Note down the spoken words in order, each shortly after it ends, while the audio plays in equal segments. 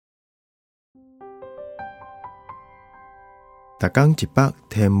逐天一百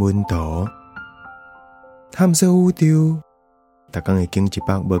天文图，探索宇宙。逐天会经一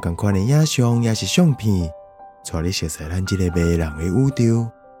百无同款的影像，也是相片，带你熟悉咱这个迷人的宇宙。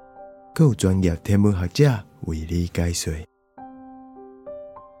更有专业天文学者为你解说。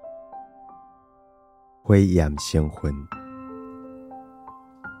火焰星云，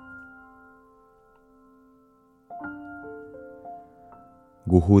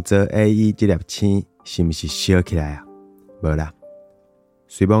牛负责 A1 这粒星是毋是烧起来啊？无啦，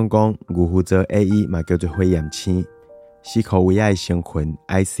随便讲，牛负责 A1 嘛叫做火焰星，4颗位的星云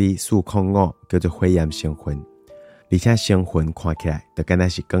IC405叫做火焰星云，而且星云看起来就敢若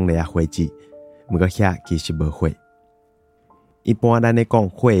是光咧火子，不过遐其实无火。一般咱咧讲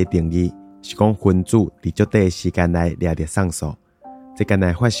火的定义是讲分子伫足短的时间内掠着送素，这敢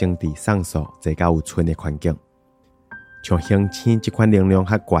若发生伫送素侪较有纯的环境。像恒星这款能量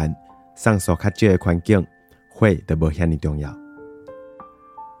较悬、送素较少的环境，火就无遐尼重要。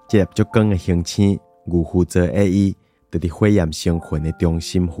这粒足光的恒星牛负责 A1 就伫火焰星云的中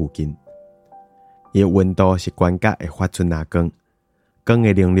心附近，伊的温度是悬角会发出蓝光，光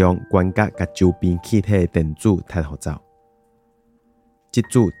的能量悬角甲周边气体的电子趁互走。这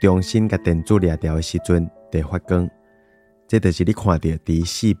组中心甲电子掠掉的时阵，就发光，这就是你看到伫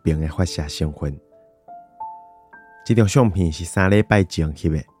四边的发射星云。这张相片是3礼拜前翕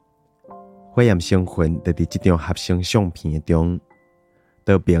的，火焰星云就伫这张合成相片的中，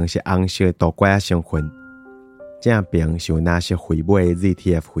倒边是红色的大怪星云，正边是有蓝色飞尾的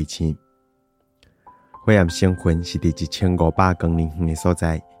ZTF 飞星。火焰星云是伫1500光年远的所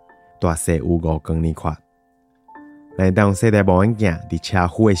在，大小有5公里宽。咱当用射台望远镜伫车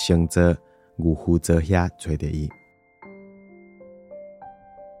夫的星座牛负责遐找到伊。